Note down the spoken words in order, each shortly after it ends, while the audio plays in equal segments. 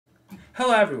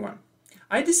Hello everyone!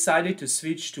 I decided to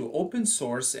switch to open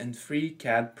source and free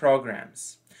CAD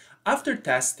programs. After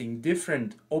testing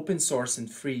different open source and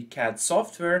free CAD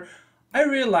software, I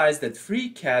realized that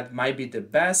FreeCAD might be the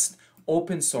best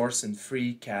open source and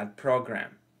free CAD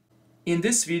program. In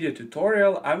this video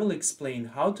tutorial, I will explain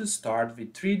how to start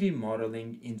with 3D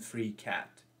modeling in FreeCAD.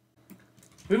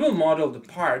 We will model the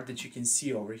part that you can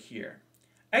see over here.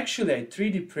 Actually, I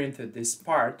 3D printed this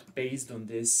part based on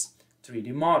this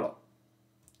 3D model.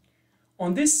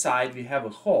 On this side we have a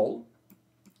hole,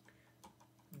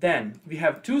 then we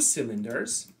have two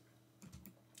cylinders,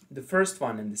 the first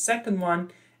one and the second one,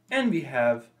 and we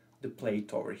have the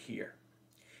plate over here.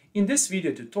 In this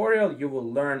video tutorial you will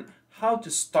learn how to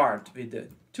start with the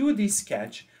 2D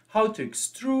sketch, how to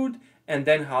extrude, and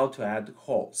then how to add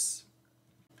holes.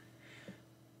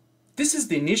 This is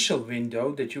the initial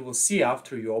window that you will see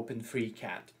after you open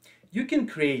FreeCAD. You can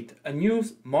create a new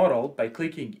model by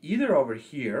clicking either over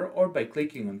here or by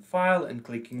clicking on File and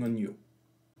clicking on New.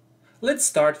 Let's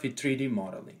start with 3D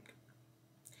modeling.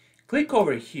 Click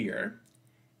over here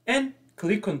and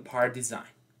click on Part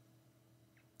Design.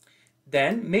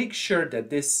 Then make sure that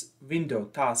this window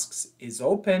Tasks is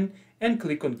open and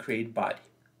click on Create Body.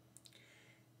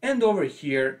 And over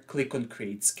here click on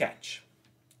Create Sketch.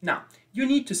 Now you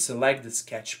need to select the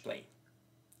sketch plane.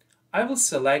 I will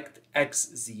select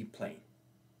XZ plane.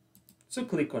 So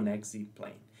click on XZ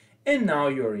plane. And now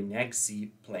you're in XZ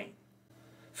plane.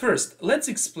 First, let's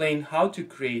explain how to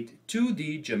create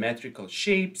 2D geometrical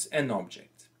shapes and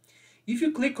objects. If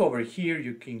you click over here,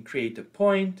 you can create a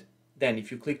point. Then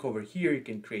if you click over here, you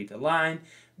can create a line.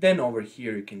 Then over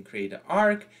here, you can create an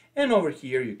arc. And over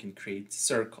here, you can create a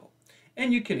circle.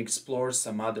 And you can explore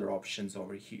some other options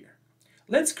over here.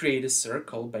 Let's create a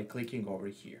circle by clicking over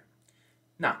here.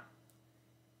 Now,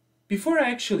 before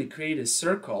I actually create a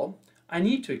circle, I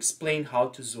need to explain how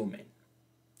to zoom in.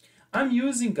 I'm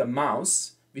using a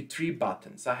mouse with three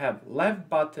buttons. I have left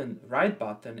button, right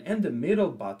button, and the middle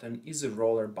button is a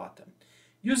roller button.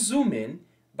 You zoom in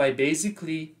by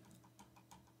basically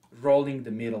rolling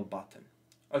the middle button.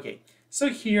 Okay, so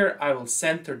here I will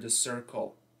center the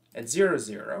circle at 0,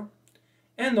 0.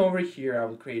 And over here I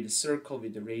will create a circle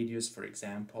with a radius, for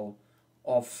example,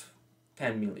 of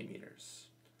 10 millimeters.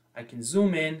 I can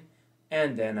zoom in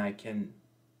and then I can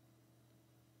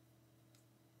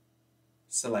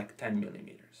select 10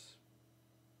 millimeters.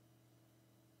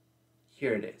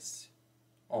 Here it is,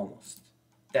 almost.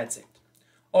 That's it.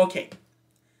 Okay,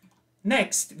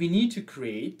 next we need to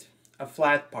create a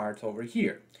flat part over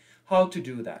here. How to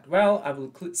do that? Well, I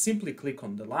will simply click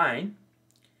on the line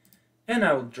and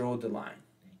I will draw the line.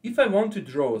 If I want to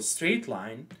draw a straight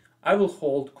line, I will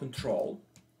hold Control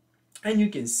and you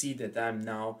can see that I'm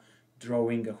now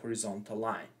drawing a horizontal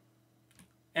line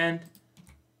and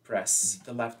press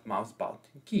the left mouse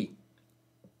button key.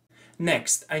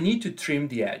 Next, I need to trim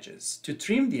the edges. To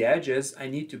trim the edges, I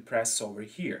need to press over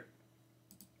here.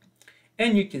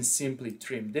 And you can simply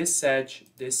trim this edge,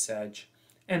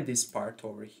 and this part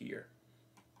over here.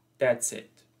 That's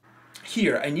it.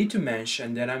 Here, I need to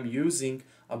mention that I'm using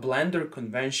a Blender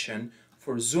convention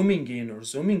for zooming in or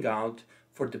zooming out,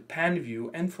 for the pan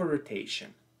view, and for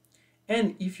rotation.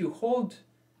 And if you hold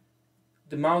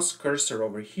the mouse cursor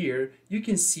over here, you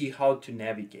can see how to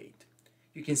navigate.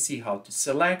 You can see how to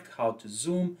select, how to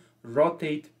zoom,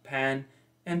 rotate, pan,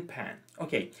 and pan.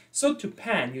 Okay, so to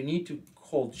pan, you need to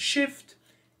hold Shift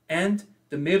and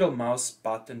the middle mouse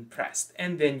button pressed,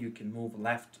 and then you can move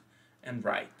left and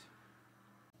right.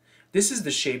 This is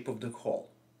the shape of the hole.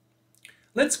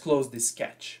 Let's close this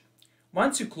sketch.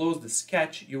 Once you close the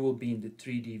sketch, you will be in the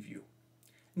 3D view.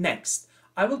 Next,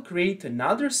 I will create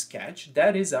another sketch,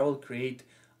 that is, I will create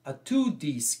a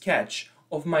 2D sketch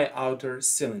of my outer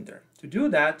cylinder. To do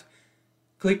that,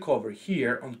 click over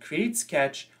here on Create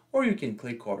Sketch, or you can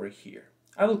click over here.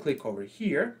 I will click over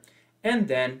here, and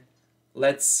then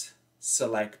let's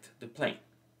select the plane.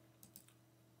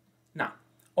 Now,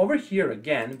 over here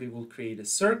again, we will create a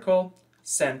circle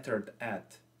centered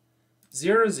at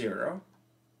 0, 0,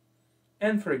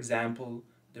 and for example,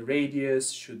 the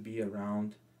radius should be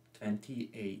around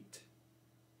 28.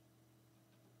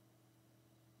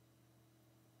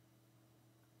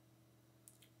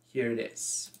 Here it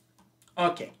is.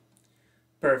 Okay,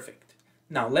 perfect.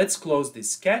 Now let's close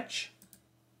this sketch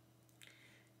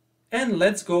and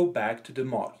let's go back to the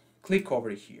model. Click over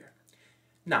here.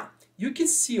 Now, you can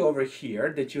see over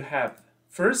here that you have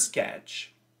first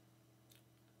sketch,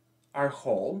 our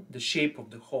hole, the shape of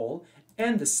the hole,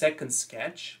 and the second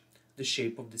sketch, the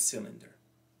shape of the cylinder.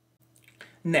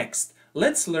 Next,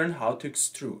 let's learn how to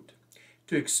extrude.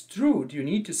 To extrude, you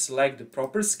need to select the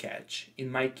proper sketch,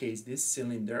 in my case this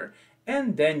cylinder,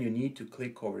 And then you need to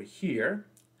click over here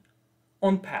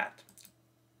on Path.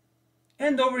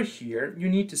 And over here, you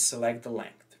need to select the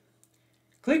length.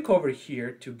 Click over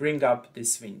here to bring up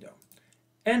this window.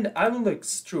 And I will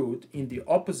extrude in the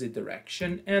opposite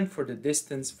direction and for the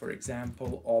distance, for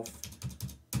example, of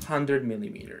 100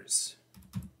 millimeters.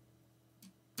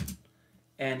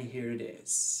 And here it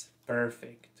is.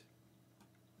 Perfect.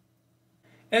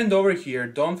 And over here,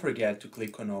 don't forget to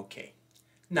click on OK.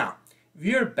 Now,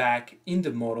 we are back in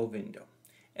the model window.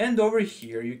 And over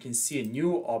here, you can see a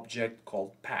new object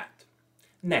called Path.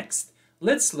 Next,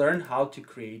 let's learn how to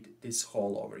create this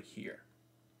hole over here.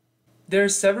 There are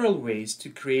several ways to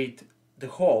create the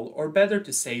hole, or better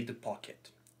to say the pocket.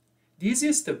 The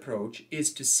easiest approach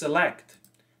is to select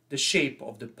the shape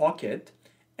of the pocket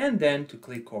and then to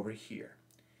click over here.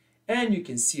 And you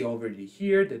can see already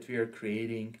here that we are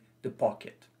creating the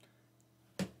pocket.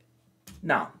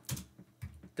 Now,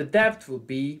 the depth will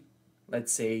be,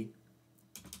 let's say,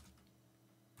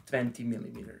 20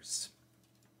 millimeters.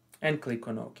 And click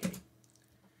on OK.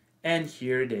 And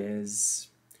here it is.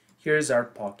 Here's our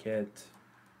pocket.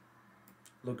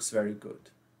 Looks very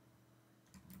good.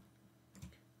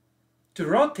 To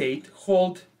rotate,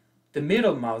 hold the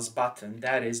middle mouse button,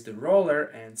 that is the roller,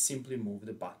 and simply move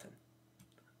the button.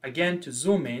 Again, to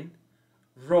zoom in,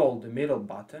 roll the middle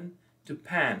button. To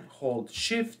pan, hold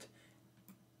Shift,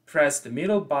 press the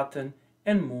middle button,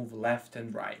 and move left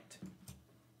and right.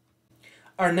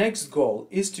 Our next goal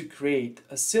is to create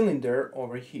a cylinder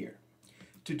over here.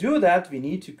 To do that, we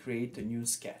need to create a new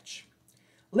sketch.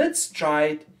 Let's try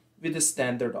it with the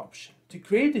standard option. To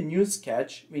create a new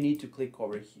sketch, we need to click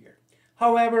over here.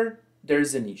 However,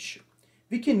 there's an issue.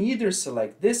 We can either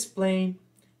select this plane,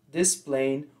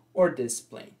 or this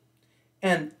plane.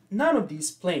 And none of these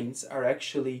planes are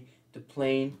actually the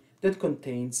plane that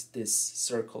contains this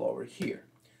circle over here.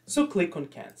 So click on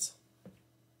Cancel.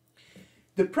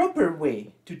 The proper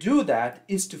way to do that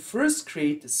is to first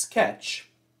create a sketch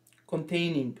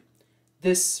containing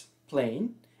this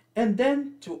plane and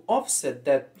then to offset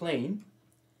that plane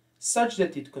such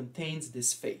that it contains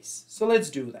this face. So let's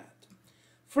do that.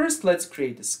 First, let's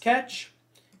create a sketch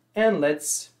and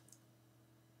let's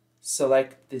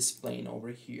select this plane over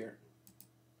here.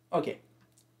 Okay.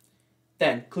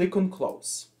 Then click on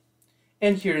Close.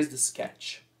 And here is the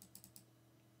sketch.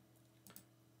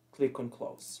 Click on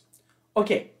Close.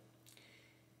 Okay.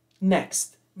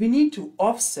 Next, we need to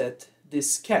offset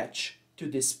this sketch to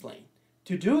this plane.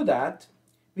 To do that,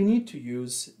 we need to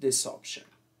use this option.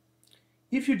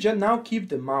 If you just now keep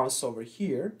the mouse over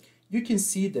here, you can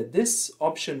see that this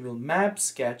option will map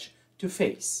sketch to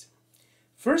face.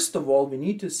 First of all, we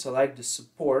need to select the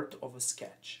support of a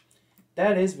sketch.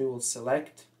 That is, we will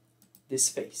select this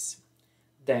face.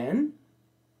 Then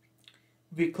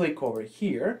we click over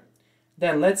here.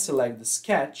 Then let's select the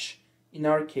sketch. In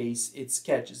our case, it's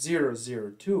sketch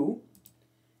 002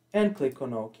 and click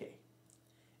on OK.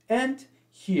 And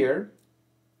here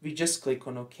we just click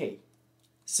on OK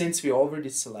since we already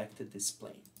selected this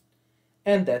plane.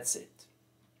 And that's it.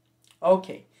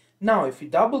 Okay, now if we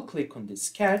double click on this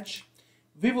sketch,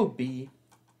 we will be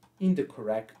in the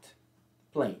correct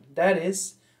plane. That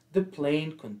is the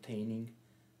plane containing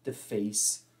the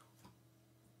face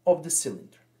of the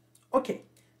cylinder. Okay,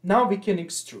 now we can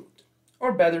extrude.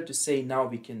 Or better to say, now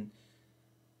we can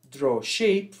draw a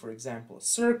shape, for example, a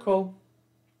circle.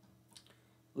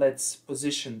 Let's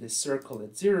position this circle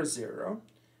at 0, 0,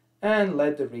 and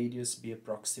let the radius be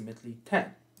approximately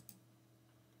 10.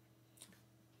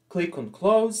 Click on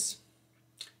Close,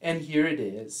 and here it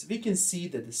is. We can see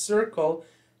that the circle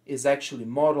is actually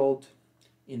modeled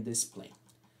in this plane.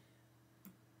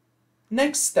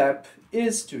 Next step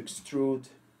is to extrude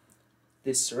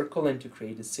this circle and to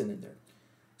create a cylinder.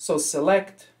 So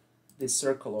select this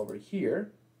circle over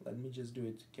here. Let me just do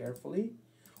it carefully.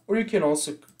 Or you can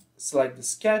also select the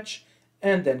sketch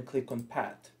and then click on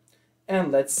Path.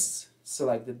 And let's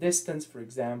select the distance, for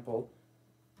example,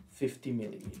 50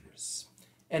 millimeters.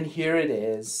 And here it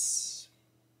is.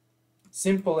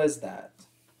 Simple as that.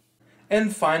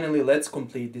 And finally, let's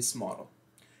complete this model.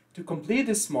 To complete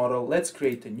this model, let's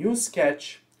create a new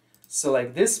sketch.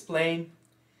 Select this plane.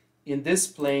 In this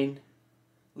plane,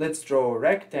 let's draw a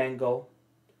rectangle.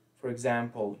 For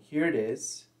example, here it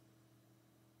is.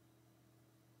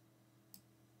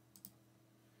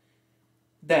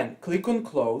 Then click on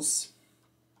Close.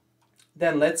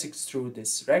 Then let's extrude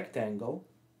this rectangle.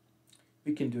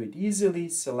 We can do it easily.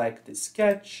 Select the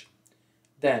sketch.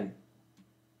 Then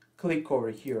click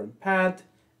over here on Path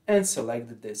and select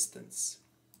the distance.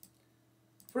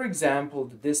 For example,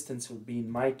 the distance will be, in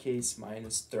my case,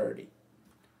 -30.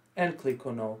 And click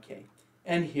on OK.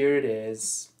 And here it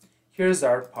is. Here's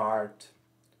our part,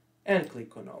 and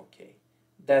click on OK.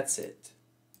 That's it.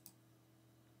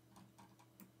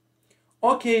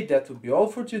 Okay, that would be all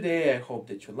for today. I hope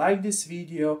that you like this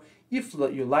video. If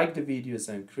you like the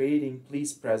videos I'm creating,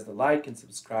 please press the like and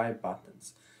subscribe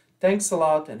buttons. Thanks a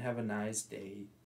lot and have a nice day.